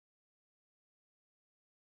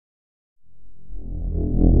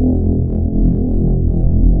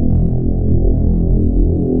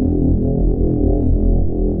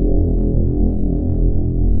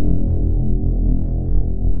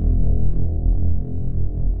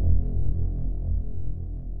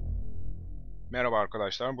Merhaba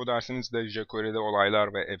arkadaşlar, bu dersimizde jQuery'de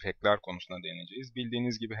olaylar ve efektler konusuna değineceğiz.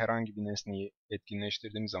 Bildiğiniz gibi herhangi bir nesneyi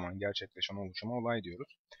etkinleştirdiğimiz zaman gerçekleşen oluşuma olay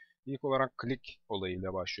diyoruz. İlk olarak click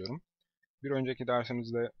olayıyla başlıyorum. Bir önceki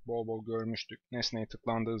dersimizde bol bol görmüştük. Nesneye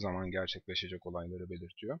tıklandığı zaman gerçekleşecek olayları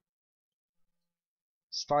belirtiyor.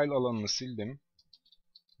 Style alanını sildim.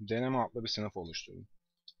 Deneme adlı bir sınıf oluşturdum.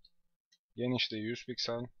 Genişliği 100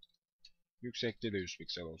 piksel, yüksekliği de 100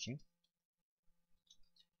 piksel olsun.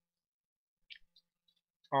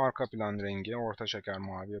 Arka plan rengi orta şeker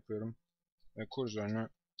mavi yapıyorum. Ve kursörünü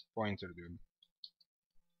pointer diyorum.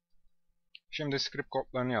 Şimdi script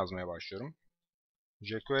kodlarını yazmaya başlıyorum.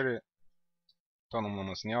 jQuery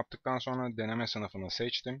tanımlamasını yaptıktan sonra deneme sınıfını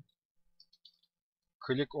seçtim.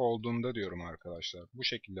 Click olduğunda diyorum arkadaşlar. Bu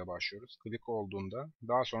şekilde başlıyoruz. Click olduğunda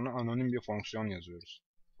daha sonra anonim bir fonksiyon yazıyoruz.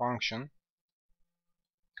 Function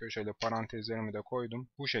köşeli parantezlerimi de koydum.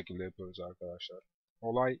 Bu şekilde yapıyoruz arkadaşlar.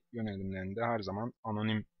 Olay yönelimlerinde her zaman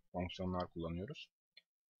anonim fonksiyonlar kullanıyoruz.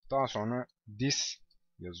 Daha sonra this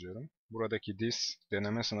yazıyorum. Buradaki this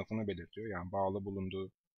deneme sınıfını belirtiyor. Yani bağlı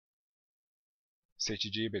bulunduğu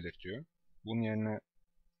seçiciyi belirtiyor. Bunun yerine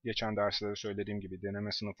geçen derslerde söylediğim gibi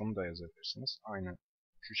deneme sınıfını da yazabilirsiniz. Aynı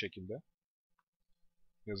şu şekilde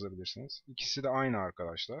yazabilirsiniz. İkisi de aynı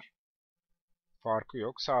arkadaşlar. Farkı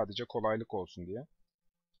yok. Sadece kolaylık olsun diye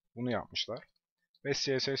bunu yapmışlar. Ve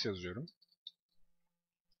CSS yazıyorum.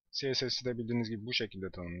 CSS'i de bildiğiniz gibi bu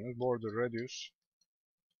şekilde tanımlıyoruz. Border radius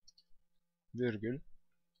virgül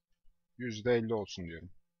 %50 olsun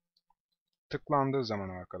diyorum. Tıklandığı zaman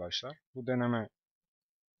arkadaşlar bu deneme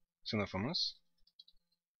sınıfımız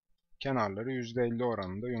kenarları %50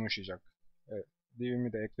 oranında yumuşayacak. Evet,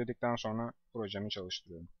 divimi de ekledikten sonra projemi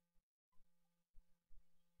çalıştırıyorum.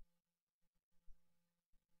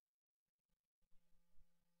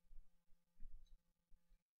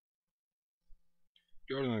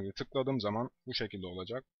 Gördüğünüz gibi tıkladığım zaman bu şekilde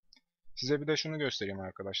olacak. Size bir de şunu göstereyim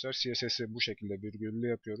arkadaşlar. CSS'i bu şekilde virgüllü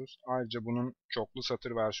yapıyoruz. Ayrıca bunun çoklu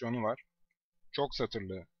satır versiyonu var. Çok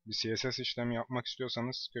satırlı bir CSS işlemi yapmak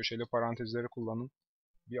istiyorsanız köşeli parantezleri kullanın.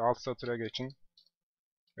 Bir alt satıra geçin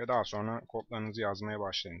ve daha sonra kodlarınızı yazmaya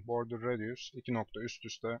başlayın. Border radius 2 nokta üst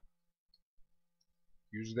üste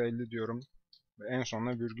 %50 diyorum ve en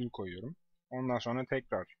sonuna virgül koyuyorum. Ondan sonra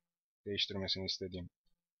tekrar değiştirmesini istediğim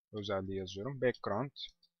özelliği yazıyorum. Background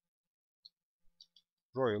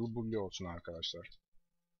Royal Blue olsun arkadaşlar.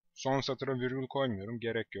 Son satıra virgül koymuyorum.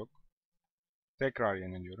 Gerek yok. Tekrar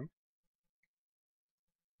yeniliyorum.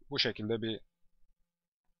 Bu şekilde bir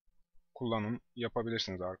kullanım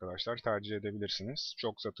yapabilirsiniz arkadaşlar. Tercih edebilirsiniz.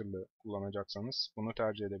 Çok satırlı kullanacaksanız bunu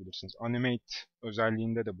tercih edebilirsiniz. Animate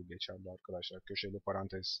özelliğinde de bu geçerli arkadaşlar. Köşeli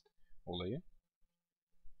parantez olayı.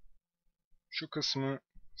 Şu kısmı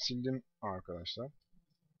sildim arkadaşlar.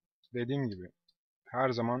 Dediğim gibi her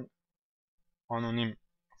zaman anonim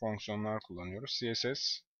fonksiyonlar kullanıyoruz.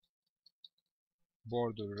 CSS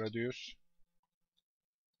border radius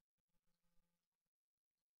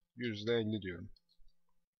 %50 diyorum.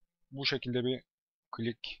 Bu şekilde bir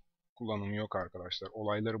click kullanımı yok arkadaşlar.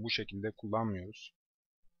 Olayları bu şekilde kullanmıyoruz.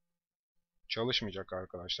 Çalışmayacak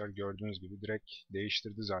arkadaşlar. Gördüğünüz gibi direkt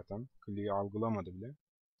değiştirdi zaten. Click'i algılamadı bile.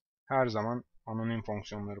 Her zaman anonim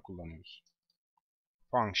fonksiyonları kullanıyoruz.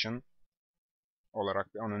 Function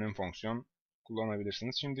olarak bir anonim fonksiyon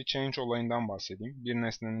kullanabilirsiniz. Şimdi change olayından bahsedeyim. Bir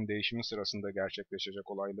nesnenin değişimi sırasında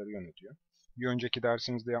gerçekleşecek olayları yönetiyor. Bir önceki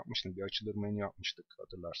dersimizde yapmıştım. Bir açılır menü yapmıştık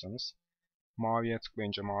hatırlarsanız. Maviye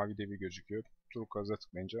tıklayınca mavi dibi gözüküyor. Turkuaz'a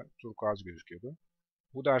tıklayınca turkuaz gözüküyordu.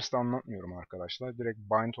 Bu derste anlatmıyorum arkadaşlar. Direkt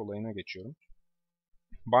bind olayına geçiyorum.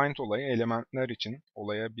 Bind olayı elementler için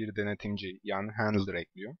olaya bir denetimci yani handler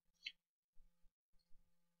ekliyor.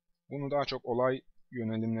 Bunu daha çok olay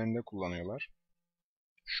yönelimlerinde kullanıyorlar.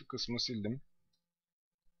 Şu kısmı sildim.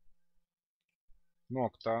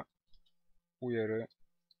 Nokta uyarı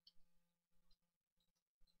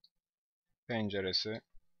penceresi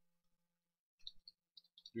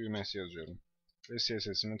düğmesi yazıyorum. Ve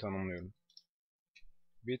CSS'imi tanımlıyorum.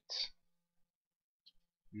 Width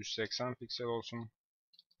 180 piksel olsun.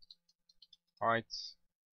 Height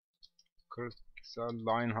 40 piksel.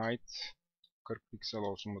 Line height 40 piksel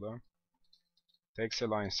olsun bu da. Text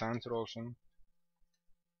align center olsun.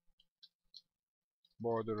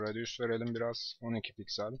 Border radius verelim biraz. 12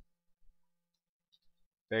 piksel.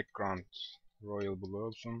 Background royal blue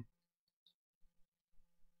olsun.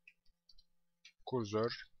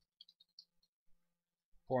 Kursör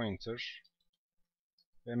pointer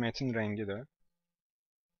ve metin rengi de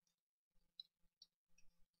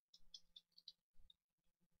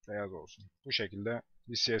beyaz olsun. Bu şekilde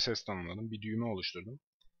bir CSS tanımladım. Bir düğme oluşturdum.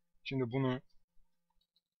 Şimdi bunu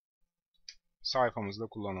sayfamızda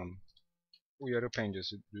kullanalım. uyarı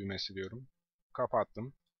penceresi düğmesi diyorum.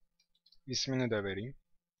 Kapattım. İsmini de vereyim.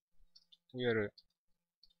 Uyarı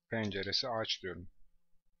penceresi aç diyorum.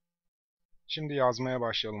 Şimdi yazmaya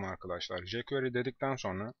başlayalım arkadaşlar. jQuery dedikten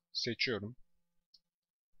sonra seçiyorum.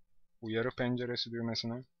 Uyarı penceresi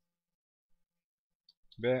düğmesini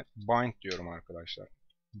ve bind diyorum arkadaşlar.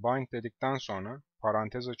 Bind dedikten sonra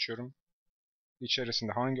parantez açıyorum.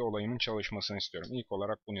 İçerisinde hangi olayımın çalışmasını istiyorum. İlk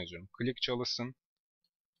olarak bunu yazıyorum. Click çalışsın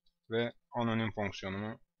ve anonim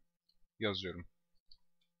fonksiyonumu yazıyorum.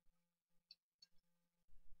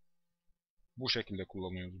 Bu şekilde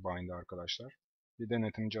kullanıyoruz bind'i arkadaşlar. Bir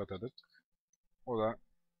denetimci atadık. O da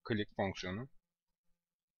click fonksiyonu.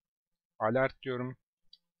 Alert diyorum.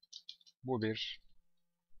 Bu bir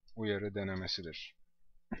uyarı denemesidir.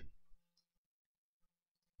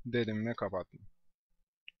 Dedim ve kapattım.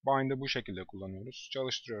 Bind'i bu şekilde kullanıyoruz.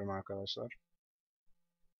 Çalıştırıyorum arkadaşlar.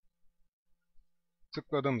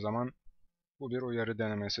 Tıkladığım zaman bu bir uyarı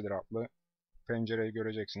denemesidir adlı pencereyi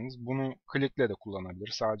göreceksiniz. Bunu click'le de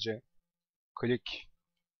kullanabilir. Sadece click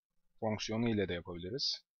fonksiyonu ile de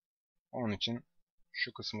yapabiliriz. Onun için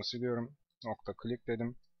şu kısmı siliyorum. Nokta click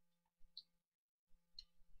dedim.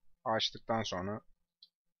 Açtıktan sonra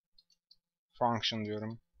function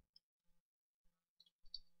diyorum.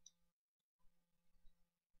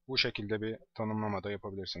 Bu şekilde bir tanımlama da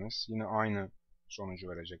yapabilirsiniz. Yine aynı sonucu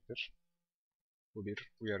verecektir. Bu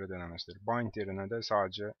bir uyarı denemesidir. Bind yerine de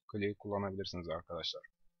sadece click kullanabilirsiniz arkadaşlar.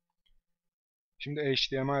 Şimdi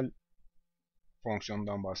HTML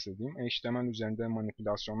fonksiyonundan bahsedeyim. HTML üzerinde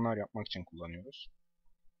manipülasyonlar yapmak için kullanıyoruz.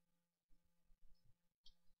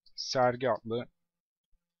 Sergi adlı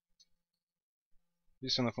bir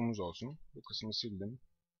sınıfımız olsun. Bu kısmı sildim.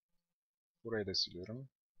 Burayı da siliyorum.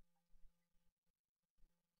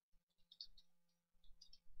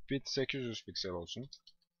 Width 800 piksel olsun.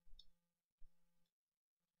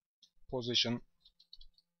 Position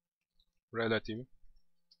Relative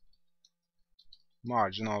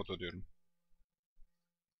Margin Auto diyorum.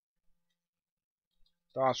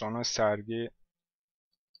 Daha sonra sergi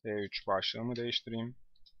E3 başlığımı değiştireyim.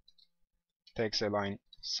 Text Align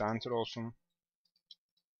Center olsun.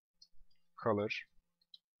 Color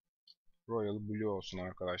Royal Blue olsun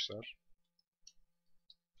arkadaşlar.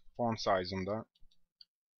 Font size'ım da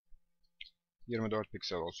 24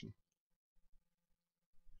 piksel olsun.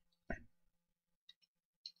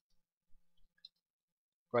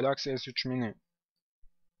 Galaxy S3 Mini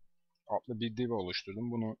adlı bir div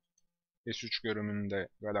oluşturdum. Bunu S3 görünümünde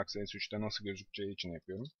Galaxy S3'te nasıl gözükeceği için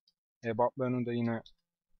yapıyorum. Ebatlarını da yine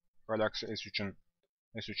Galaxy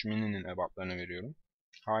S3 Mini'nin ebatlarını veriyorum.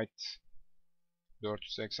 Height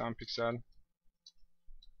 480 piksel.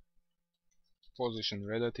 Position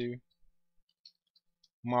Relative.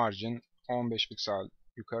 Margin 15 piksel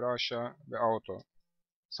yukarı aşağı ve Auto.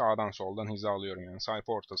 Sağdan soldan hizalıyorum, yani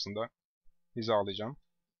sayfa ortasında hizalayacağım.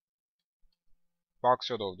 Box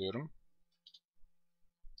Shadow diyorum.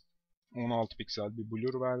 16 piksel bir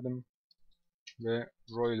blur verdim. Ve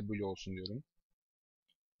Royal Blue olsun diyorum.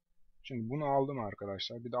 Şimdi bunu aldım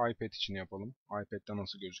arkadaşlar. Bir de iPad için yapalım. iPad'de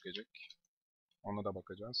nasıl gözükecek? Ona da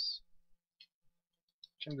bakacağız.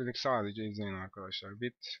 Şimdilik sadece izleyin arkadaşlar.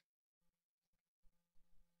 Width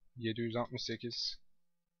 768,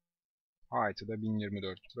 Height'ı da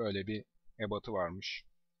 1024. Böyle bir ebatı varmış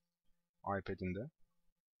iPad'in de.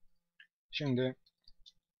 Şimdi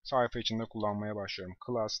sayfa içinde kullanmaya başlıyorum.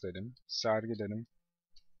 Class dedim. Sergi dedim.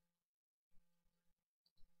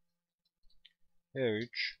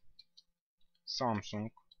 E3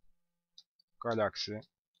 Samsung Galaxy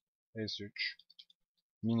S3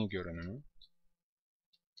 mini görünümü.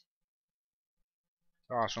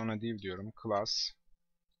 Daha sonra div diyorum. Class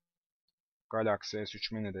Galaxy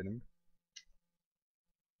S3 mini dedim.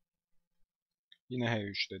 Yine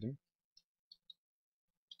H3 dedim.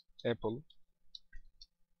 Apple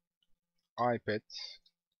iPad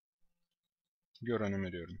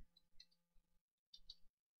görünümü diyorum.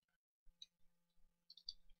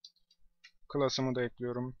 Class'ımı da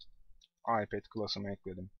ekliyorum. iPad class'ımı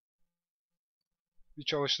ekledim. Bir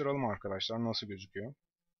çalıştıralım arkadaşlar, nasıl gözüküyor.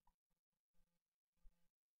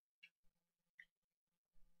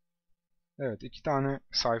 Evet, iki tane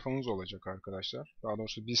sayfamız olacak arkadaşlar. Daha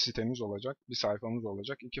doğrusu bir sitemiz olacak, bir sayfamız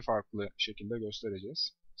olacak. İki farklı şekilde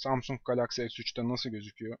göstereceğiz. Samsung Galaxy S3'te nasıl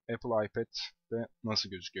gözüküyor? Apple iPad'de nasıl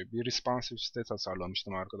gözüküyor? Bir responsive site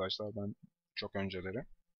tasarlamıştım arkadaşlar ben çok önceleri.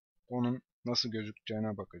 Onun nasıl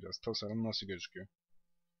gözükeceğine bakacağız. Tasarım nasıl gözüküyor?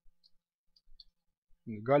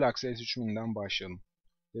 Şimdi Galaxy S3 Mini'den başlayalım.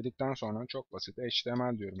 Dedikten sonra çok basit.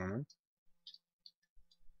 HTML diyorum hemen.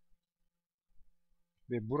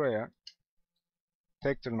 Ve buraya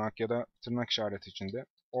tek tırnak ya da tırnak işareti içinde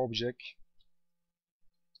object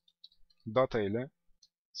data ile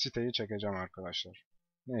siteyi çekeceğim arkadaşlar.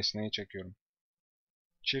 Nesneyi çekiyorum.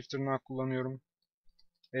 Çift tırnak kullanıyorum.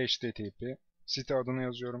 HTTP site adını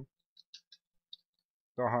yazıyorum.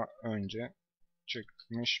 Daha önce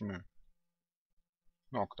çıkmış mı?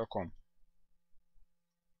 .com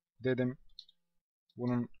dedim.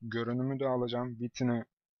 Bunun görünümü de alacağım. Bitini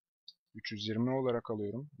 320 olarak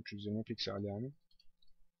alıyorum. 320 piksel yani.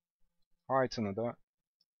 Height'ını da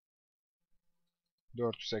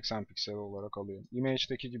 480 piksel olarak alıyorum.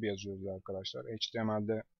 Image'deki gibi yazıyoruz arkadaşlar.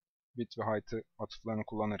 HTML'de bit ve height'ı atıflarını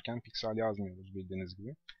kullanırken piksel yazmıyoruz bildiğiniz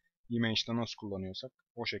gibi. Image'de nasıl kullanıyorsak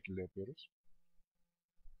o şekilde yapıyoruz.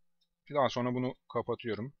 Daha sonra bunu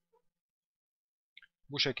kapatıyorum.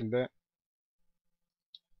 Bu şekilde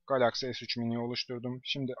Galaxy S3 Mini'yi oluşturdum.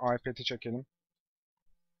 Şimdi iPad'i çekelim.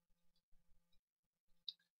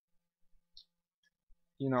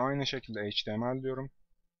 Yine aynı şekilde HTML diyorum.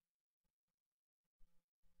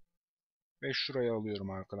 Ve şuraya alıyorum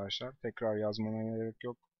arkadaşlar. Tekrar yazmama gerek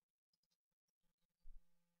yok.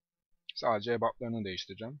 Sadece ebatlarını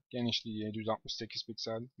değiştireceğim. Genişliği 768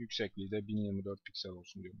 piksel, yüksekliği de 1024 piksel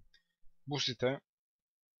olsun diyorum. Bu site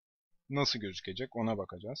nasıl gözükecek ona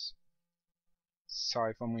bakacağız.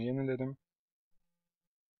 Sayfamı yeniledim.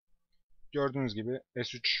 Gördüğünüz gibi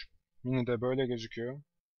S3 Mini'de böyle gözüküyor.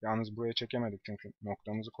 Yalnız buraya çekemedik çünkü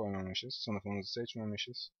noktamızı koymamışız. Sınıfımızı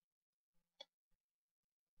seçmemişiz.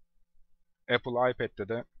 Apple iPad'de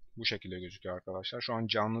de bu şekilde gözüküyor arkadaşlar. Şu an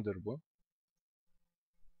canlıdır bu.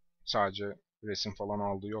 Sadece resim falan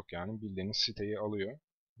aldığı yok yani. Bildiğiniz siteyi alıyor.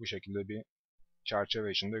 Bu şekilde bir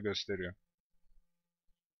çerçeve içinde gösteriyor.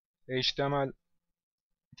 HTML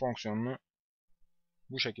fonksiyonunu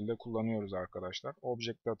bu şekilde kullanıyoruz arkadaşlar.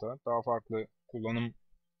 Object Data daha farklı kullanım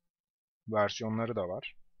versiyonları da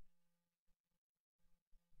var.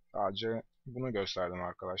 Sadece bunu gösterdim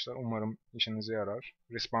arkadaşlar. Umarım işinize yarar.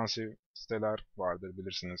 Responsive siteler vardır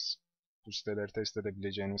bilirsiniz. Bu siteleri test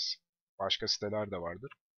edebileceğiniz başka siteler de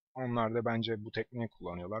vardır. Onlar da bence bu tekniği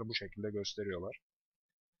kullanıyorlar. Bu şekilde gösteriyorlar.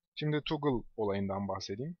 Şimdi toggle olayından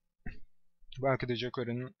bahsedeyim. Belki de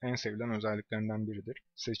jQuery'nin en sevilen özelliklerinden biridir.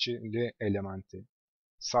 Seçili elementi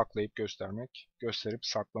saklayıp göstermek, gösterip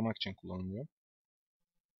saklamak için kullanılıyor.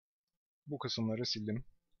 Bu kısımları sildim.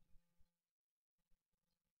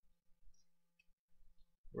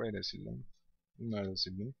 Burayı da sildim. Bunları da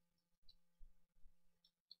sildim.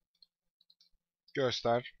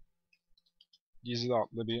 Göster gizli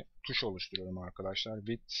adlı bir tuş oluşturuyorum arkadaşlar.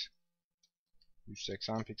 Width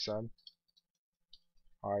 180 piksel,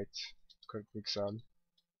 height 40 piksel,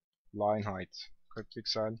 line height 40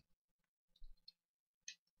 piksel,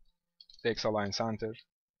 text align center,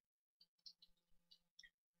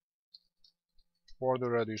 border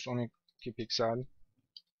radius 12 piksel,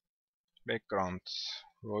 background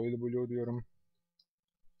royal blue diyorum,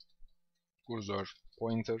 cursor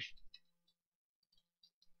pointer,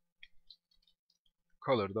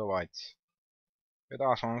 color da white. Ve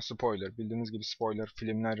daha sonra spoiler. Bildiğiniz gibi spoiler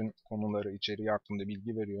filmlerin konuları, içeriği hakkında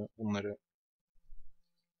bilgi veriyor. Bunları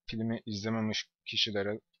filmi izlememiş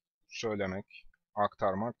kişilere söylemek,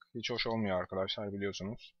 aktarmak hiç hoş olmuyor arkadaşlar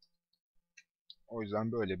biliyorsunuz. O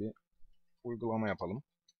yüzden böyle bir uygulama yapalım.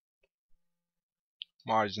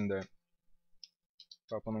 Marginde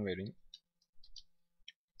tapını vereyim.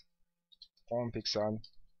 10 piksel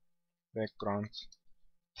background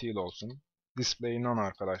teal olsun. Display none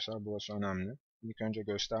arkadaşlar. Burası önemli. İlk önce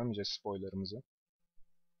göstermeyeceğiz spoilerımızı.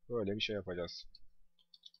 Böyle bir şey yapacağız.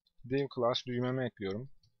 Div class düğmemi ekliyorum.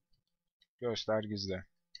 Göster gizle.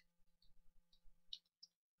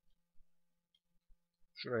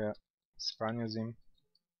 Şuraya span yazayım.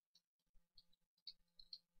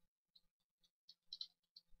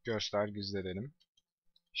 Göster gizle dedim.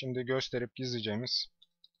 Şimdi gösterip gizleyeceğimiz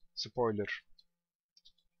spoiler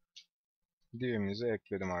divimizi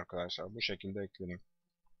ekledim arkadaşlar. Bu şekilde ekledim.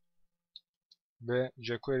 Ve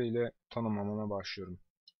jQuery ile tanımlamama başlıyorum.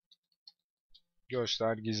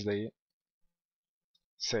 Göster gizleyi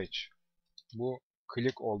seç. Bu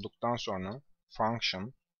klik olduktan sonra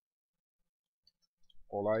function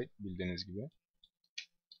olay bildiğiniz gibi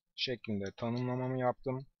şeklinde tanımlamamı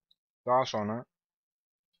yaptım. Daha sonra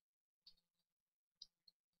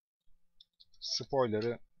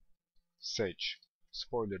spoiler'ı seç.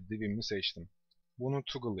 Spoiler divimi seçtim. Bunu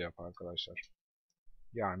toggle yap arkadaşlar.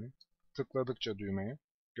 Yani tıkladıkça düğmeye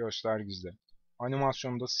göster gizle.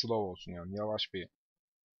 Animasyonda slow olsun yani yavaş bir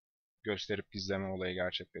gösterip gizleme olayı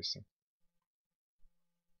gerçekleşsin.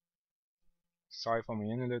 Sayfamı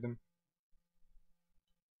yeniledim.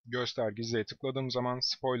 Göster gizleye tıkladığım zaman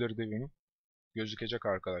spoiler divim gözükecek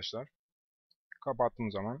arkadaşlar.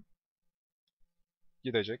 Kapattığım zaman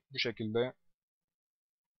gidecek. Bu şekilde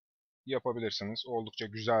yapabilirsiniz. Oldukça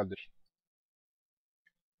güzeldir.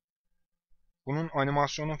 Bunun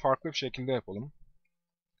animasyonunu farklı bir şekilde yapalım.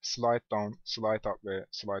 Slide down, slide up ve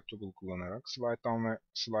slide toggle kullanarak. Slide down ve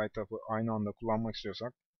slide up'ı aynı anda kullanmak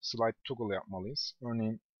istiyorsak slide toggle yapmalıyız.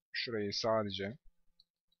 Örneğin şurayı sadece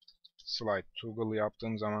slide toggle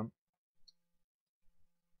yaptığım zaman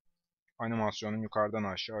animasyonun yukarıdan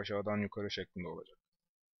aşağı, aşağıdan yukarı şeklinde olacak.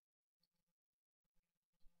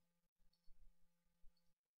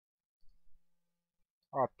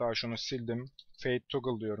 Hatta şunu sildim. Fade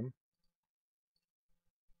toggle diyorum.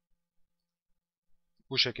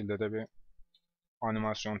 Bu şekilde de bir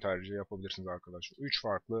animasyon tercihi yapabilirsiniz arkadaşlar. 3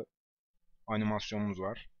 farklı animasyonumuz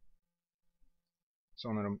var.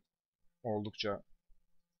 Sanırım oldukça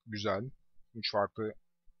güzel. 3 farklı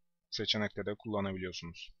seçenekte de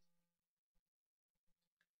kullanabiliyorsunuz.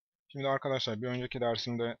 Şimdi arkadaşlar bir önceki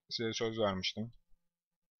dersimde size söz vermiştim.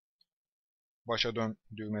 Başa dön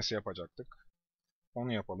düğmesi yapacaktık.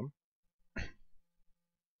 Onu yapalım.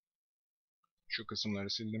 Şu kısımları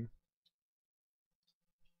sildim.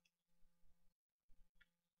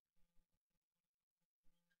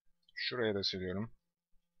 Şuraya da siliyorum.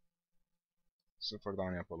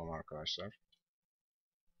 Sıfırdan yapalım arkadaşlar.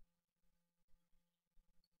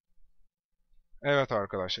 Evet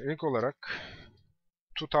arkadaşlar, ilk olarak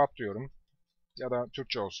to top diyorum. Ya da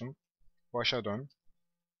Türkçe olsun. Başa dön.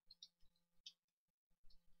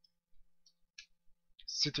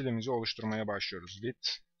 Stilimizi oluşturmaya başlıyoruz. Width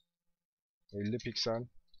 50 piksel.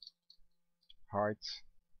 Height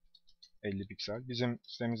 50 piksel. Bizim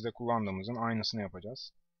sitemizde kullandığımızın aynısını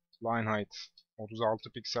yapacağız. Line height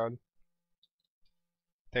 36 piksel.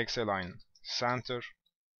 Text align center.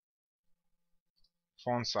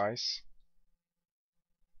 Font size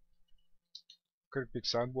 40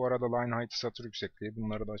 piksel. Bu arada line height satır yüksekliği.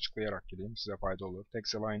 Bunları da açıklayarak geleyim. Size fayda olur.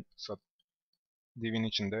 Text align divin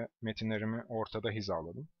içinde metinlerimi ortada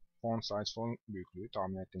hizaladım. Font size, font büyüklüğü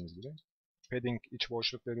tahmin ettiğiniz gibi. Padding iç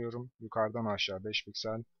boşluk veriyorum. Yukarıdan aşağı 5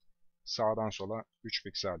 piksel. Sağdan sola 3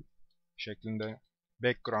 piksel şeklinde.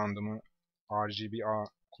 Background'ımı RGBA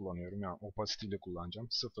kullanıyorum. Yani opacity ile kullanacağım.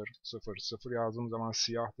 0, 0, 0 yazdığım zaman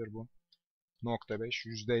siyahtır bu. Nokta 5,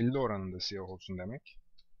 %50 oranında siyah olsun demek.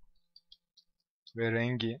 Ve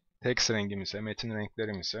rengi, text rengim ise, metin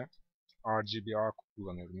renklerim ise RGBA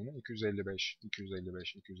kullanıyorum yine. 255,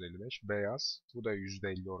 255, 255. Beyaz. Bu da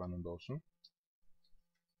 %50 oranında olsun.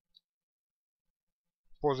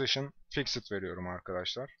 Position Fixed veriyorum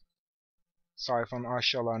arkadaşlar. Sayfanın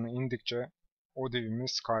aşağılarına indikçe o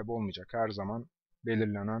divimiz kaybolmayacak. Her zaman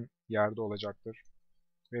belirlenen yerde olacaktır.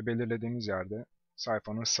 Ve belirlediğimiz yerde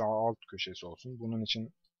sayfanın sağ alt köşesi olsun. Bunun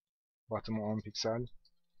için bottom'a 10 piksel,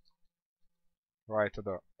 right'a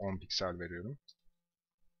da 10 piksel veriyorum.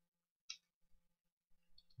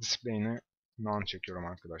 Display'ini none çekiyorum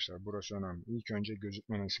arkadaşlar. Burası önemli. İlk önce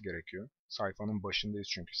gözükmemesi gerekiyor. Sayfanın başındayız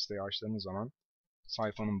çünkü siteyi açtığımız zaman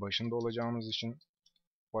sayfanın başında olacağımız için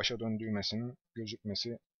başa dön düğmesinin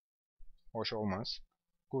gözükmesi hoş olmaz.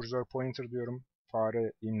 Cursor pointer diyorum.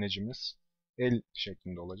 Fare imlecimiz el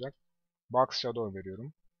şeklinde olacak. Box shadow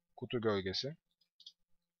veriyorum. Kutu gölgesi.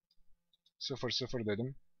 0 0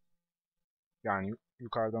 dedim. Yani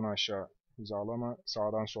yukarıdan aşağı hizalama,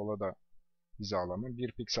 sağdan sola da hizalama.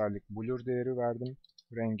 1 piksellik blur değeri verdim.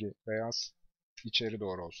 Rengi beyaz. İçeri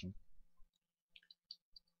doğru olsun.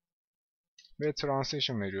 Ve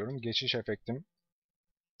transition veriyorum. Geçiş efektim.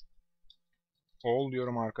 All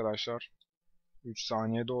diyorum arkadaşlar. 3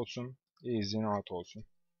 saniyede olsun. Easy in out olsun.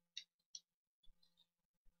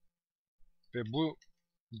 Ve bu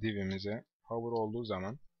divimize hover olduğu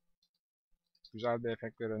zaman güzel bir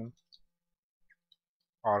efekt verelim.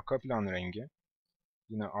 Arka plan rengi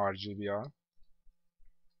yine RGBA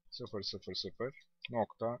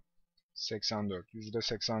 000.84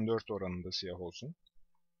 %84 oranında siyah olsun.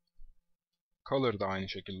 Color da aynı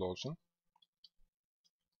şekilde olsun.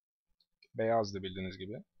 Beyazdı bildiğiniz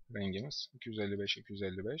gibi rengimiz. 255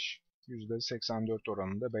 255 %84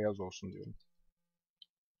 oranında beyaz olsun diyorum.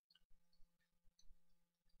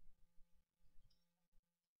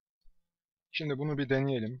 Şimdi bunu bir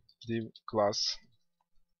deneyelim. Div class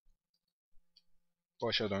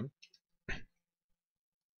başa dön.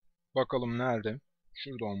 Bakalım nerede?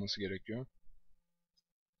 Şurada olması gerekiyor.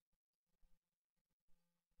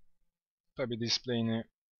 Tabi display'ini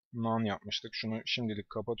none yapmıştık. Şunu şimdilik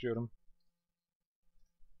kapatıyorum.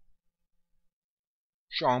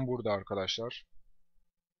 Şu an burada arkadaşlar.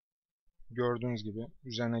 Gördüğünüz gibi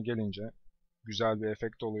üzerine gelince güzel bir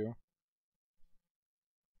efekt oluyor.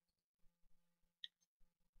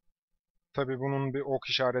 Tabi bunun bir ok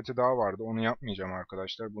işareti daha vardı. Onu yapmayacağım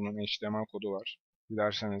arkadaşlar. Bunun HTML kodu var.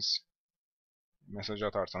 Dilerseniz mesaj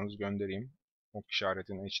atarsanız göndereyim. Ok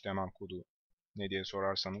işaretinin HTML kodu ne diye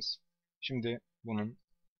sorarsanız. Şimdi bunun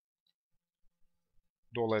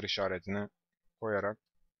dolar işaretini koyarak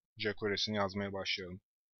jQuery'sini yazmaya başlayalım.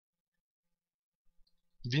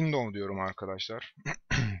 Window diyorum arkadaşlar.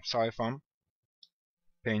 Sayfam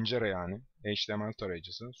pencere yani HTML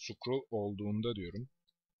tarayıcısı. Scroll olduğunda diyorum.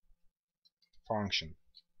 Function.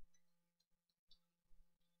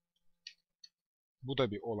 Bu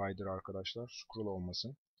da bir olaydır arkadaşlar. Scroll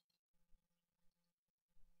olması.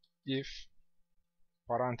 If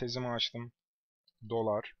parantezimi açtım.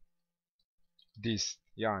 Dolar this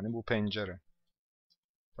yani bu pencere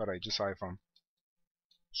tarayıcı sayfam.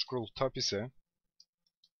 Scroll tab ise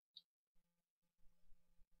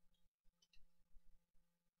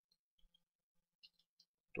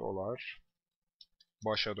dolar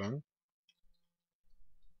başa dön.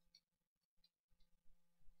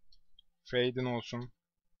 Fade'in olsun.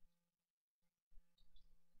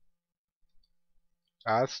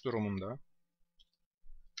 Else durumunda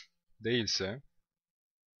değilse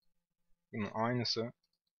bunun aynısı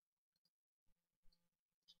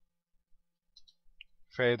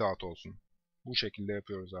fade out olsun. Bu şekilde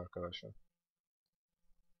yapıyoruz arkadaşlar.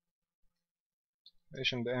 Ve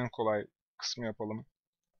şimdi en kolay kısmı yapalım.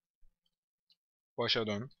 Başa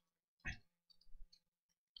dön.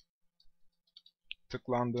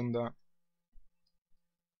 Tıklandığında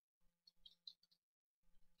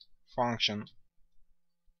function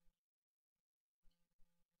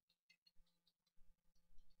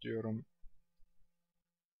diyorum.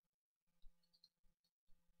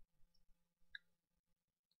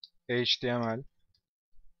 HTML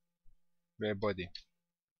ve body.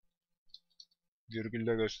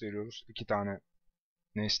 Virgülle gösteriyoruz. İki tane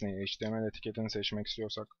nesneyi HTML etiketini seçmek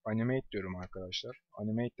istiyorsak animate diyorum arkadaşlar.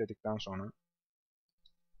 Animate dedikten sonra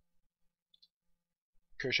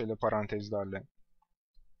köşeli parantezlerle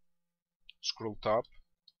scroll tab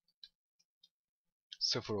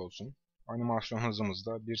 0 olsun. Animasyon hızımız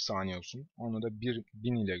da 1 saniye olsun. Onu da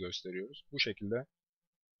 1000 ile gösteriyoruz. Bu şekilde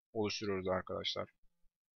oluşturuyoruz arkadaşlar.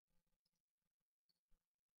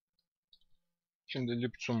 Şimdi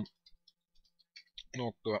lipsum.org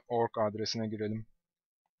adresine girelim.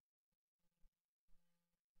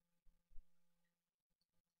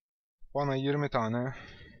 Bana 20 tane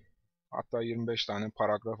hatta 25 tane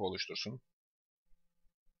paragraf oluştursun.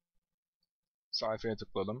 Sayfaya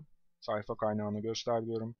tıkladım. Sayfa kaynağını göster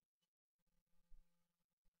diyorum.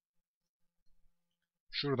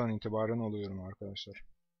 Şuradan itibaren alıyorum arkadaşlar.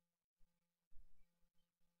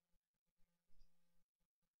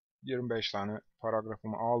 25 tane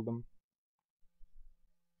paragrafımı aldım.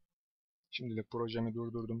 Şimdilik projemi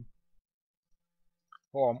durdurdum.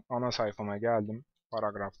 Home ana sayfama geldim.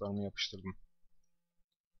 Paragraflarımı yapıştırdım.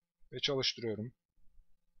 Ve çalıştırıyorum.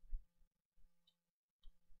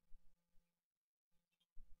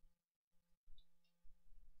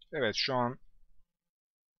 Evet şu an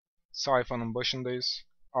sayfanın başındayız.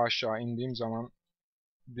 Aşağı indiğim zaman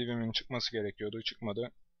divimin çıkması gerekiyordu.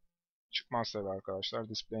 Çıkmadı. Çıkmaz tabi arkadaşlar.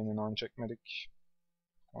 Display'ini none çekmedik.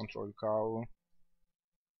 Ctrl K.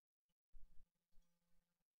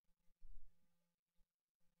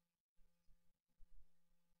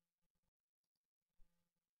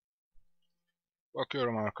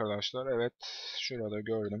 Bakıyorum arkadaşlar. Evet. Şurada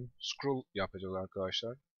gördüm. Scroll yapacağız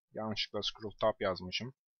arkadaşlar. Yanlışlıkla scroll tab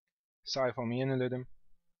yazmışım. Sayfamı yeniledim.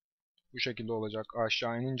 Bu şekilde olacak.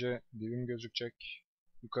 Aşağı inince divim gözükecek.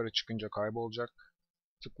 Yukarı çıkınca kaybolacak.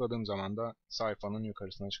 Tıkladığım zaman da sayfanın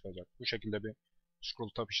yukarısına çıkacak. Bu şekilde bir scroll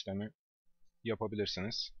tab işlemi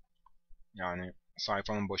yapabilirsiniz. Yani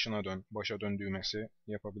sayfanın başa dön düğmesi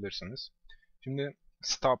yapabilirsiniz. Şimdi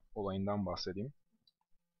stop olayından bahsedeyim.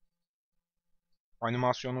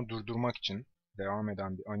 Animasyonu durdurmak için, devam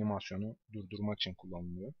eden bir animasyonu durdurmak için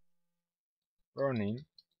kullanılıyor. Örneğin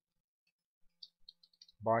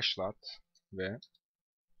başlat ve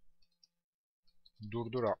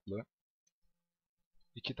durdur adlı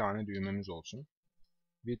iki tane düğmemiz olsun.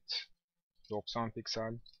 Width 90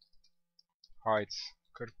 piksel, height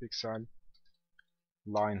 40 piksel,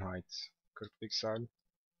 line height 40 piksel,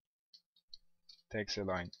 text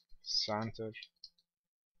align center,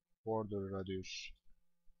 border radius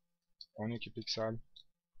 12 piksel,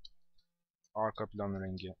 arka plan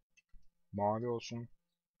rengi mavi olsun,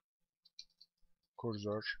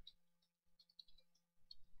 kursor,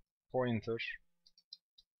 pointer,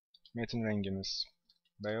 metin rengimiz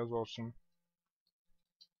beyaz olsun,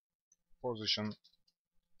 position,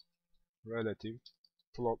 relative,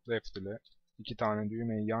 float left ile iki tane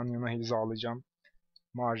düğmeyi yan yana hizalayacağım.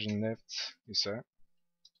 Margin left ise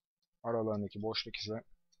aralarındaki boşluk ise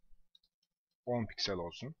 10 piksel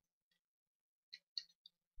olsun.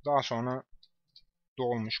 Daha sonra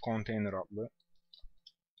dolmuş container adlı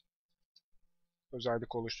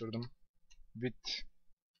özellik oluşturdum. Width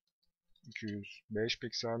 205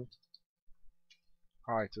 piksel,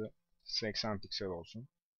 height'ı 80 piksel olsun.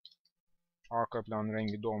 Arka plan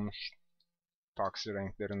rengi dolmuş taksi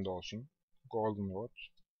renklerinde olsun. Golden Rod,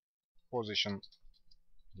 Position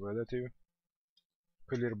Relative,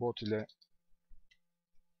 Clear Bot ile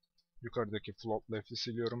yukarıdaki float left'i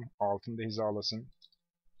siliyorum. Altında hizalasın.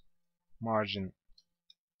 Margin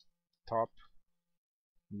Top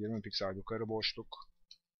 20 piksel yukarı boşluk.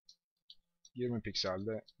 20 piksel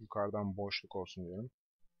de yukarıdan boşluk olsun diyorum.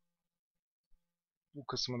 Bu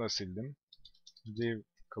kısmı da sildim. Div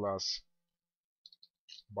class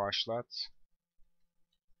başlat.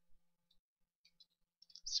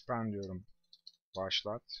 Span diyorum.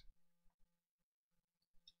 Başlat.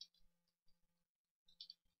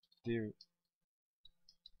 Div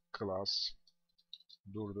class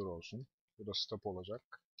durdur olsun. Bu da stop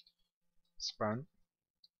olacak. Span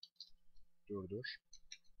durdur.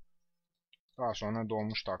 Daha sonra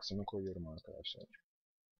dolmuş taksimi koyuyorum arkadaşlar.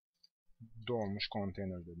 Dolmuş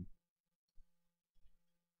konteyner dedim.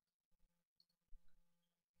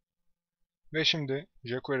 Ve şimdi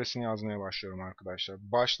jQuery'sini yazmaya başlıyorum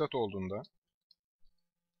arkadaşlar. Başlat olduğunda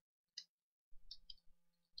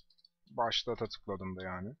başlata tıkladım da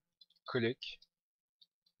yani. Click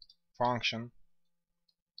function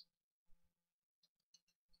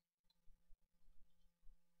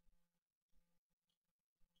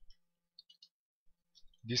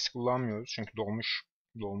disk kullanmıyoruz çünkü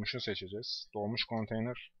dolmuşu seçeceğiz. Dolmuş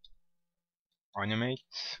container animate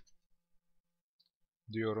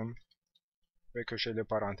diyorum ve köşeli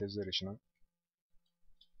parantezler içine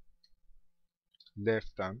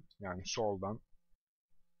left'ten yani soldan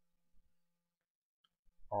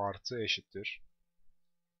artı eşittir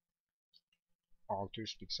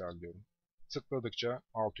 600 piksel diyorum. Tıkladıkça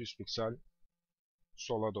 600 piksel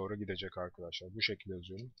sola doğru gidecek arkadaşlar. Bu şekilde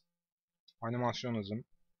yazıyorum. Animasyon hızım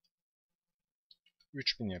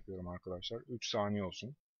 3000 yapıyorum arkadaşlar. 3 saniye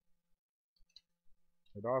olsun.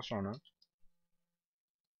 Ve daha sonra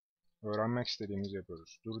öğrenmek istediğimizi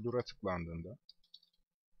yapıyoruz. Durdura tıklandığında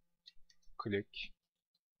click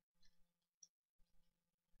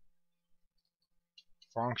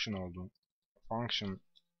function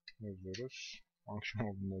yazıyoruz. Function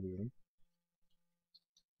olduğunda diyorum.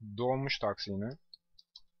 Dolmuş taksine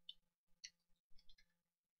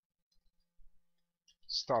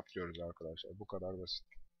stop diyoruz arkadaşlar. Bu kadar basit.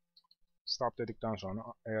 Stop dedikten sonra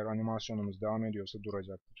eğer animasyonumuz devam ediyorsa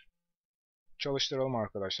duracaktır. Çalıştıralım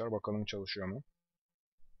arkadaşlar. Bakalım çalışıyor mu?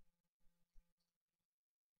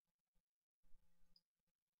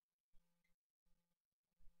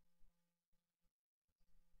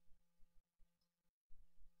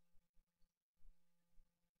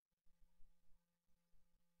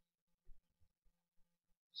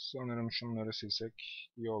 Sanırım şunları silsek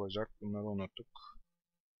iyi olacak. Bunları unuttuk.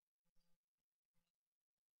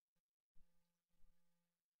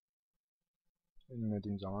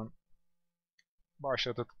 Dinlediğim zaman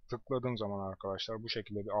başlata tıkladığım zaman arkadaşlar bu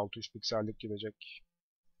şekilde bir 600 piksellik gidecek.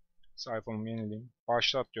 Sayfamı yenileyim.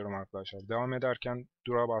 Başlat diyorum arkadaşlar. Devam ederken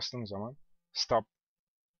dura bastığım zaman stop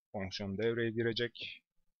fonksiyonu devreye girecek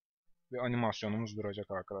ve animasyonumuz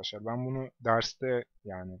duracak arkadaşlar. Ben bunu derste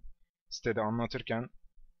yani sitede anlatırken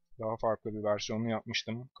daha farklı bir versiyonunu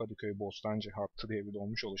yapmıştım. Kadıköy Bostancı hattı diye bir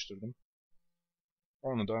dolmuş oluşturdum.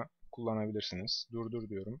 Onu da kullanabilirsiniz. Durdur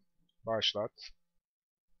diyorum. Başlat.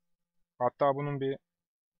 Hatta bunun bir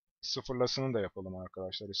sıfırlasını da yapalım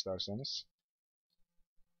arkadaşlar isterseniz.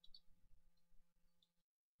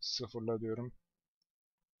 Sıfırla diyorum.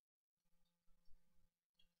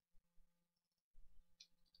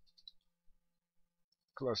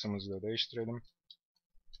 Klasımızı da değiştirelim.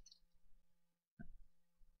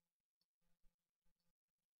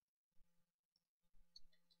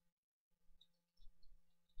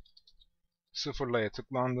 Sıfırlaya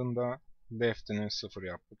tıklandığında left'ini sıfır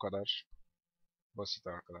yap. Bu kadar basit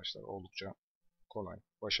arkadaşlar. Oldukça kolay.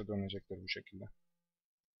 Başa dönecektir bu şekilde.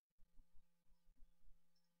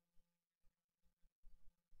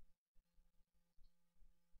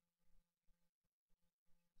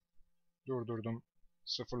 Durdurdum.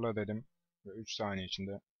 Sıfırla dedim. Ve 3 saniye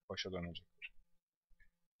içinde başa dönecektir.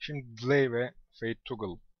 Şimdi delay ve fade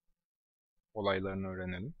toggle olaylarını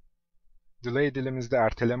öğrenelim. Delay dilimizde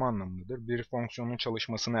erteleme anlamındadır. Bir fonksiyonun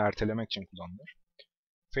çalışmasını ertelemek için kullanılır.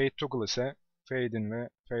 Fade toggle ise fade in ve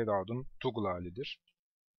fade out'un toggle halidir.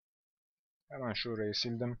 Hemen şurayı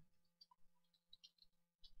sildim.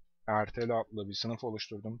 Ertele adlı bir sınıf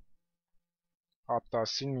oluşturdum. Hatta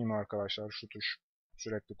silmeyeyim arkadaşlar. Şu tuş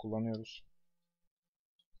sürekli kullanıyoruz.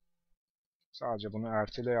 Sadece bunu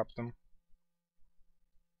ertele yaptım.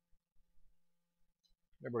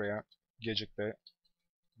 Ve buraya gecikte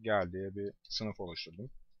gel diye bir sınıf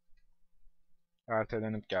oluşturdum.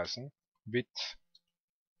 Ertelenip gelsin. Width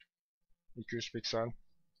 200 piksel.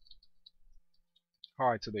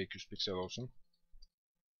 Height'ı da 200 piksel olsun.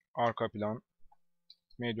 Arka plan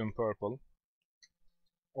medium purple.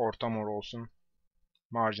 Orta mor olsun.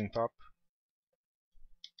 Margin top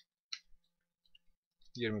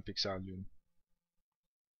 20 piksel diyorum.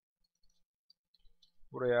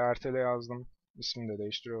 Buraya ertele yazdım. İsmini de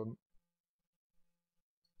değiştiriyorum.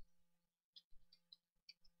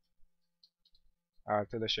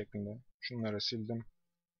 Ertele şeklinde. Şunları sildim.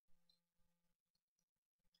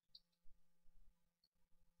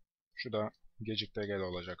 Şu da gecikte gel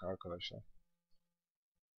olacak arkadaşlar.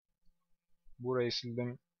 Burayı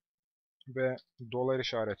sildim. Ve dolar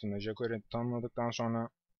işaretinde jQuery tanımladıktan sonra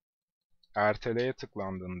erteleye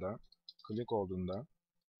tıklandığında, klik olduğunda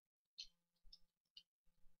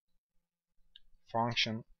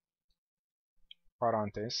function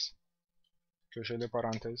parantez, köşeli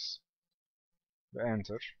parantez ve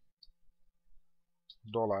enter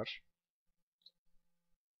dolar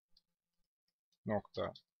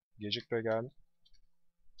nokta gecikte gel.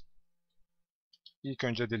 İlk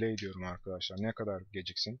önce delay diyorum arkadaşlar. Ne kadar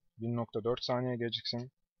geciksin? 1.4 saniye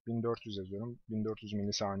geciksin. 1400 yazıyorum. 1400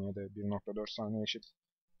 milisaniyede 1.4 saniye eşit.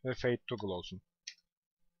 Ve fade toggle olsun.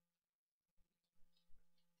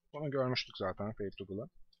 Bunu görmüştük zaten fade toggle'ı.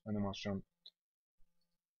 Animasyon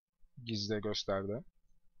gizle gösterdi.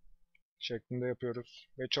 Şeklinde yapıyoruz.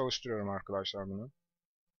 Ve çalıştırıyorum arkadaşlar bunu.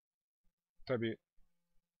 Tabi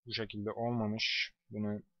bu şekilde olmamış.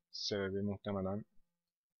 Bunun sebebi muhtemelen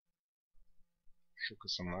şu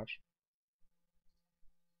kısımlar.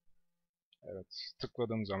 Evet,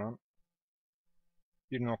 tıkladığım zaman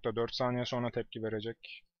 1.4 saniye sonra tepki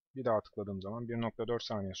verecek. Bir daha tıkladığım zaman 1.4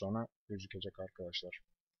 saniye sonra gözükecek arkadaşlar.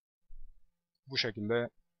 Bu şekilde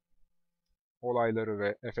olayları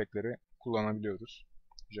ve efektleri kullanabiliyoruz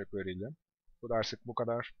jQuery ile. Bu derslik bu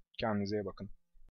kadar. Kendinize iyi bakın.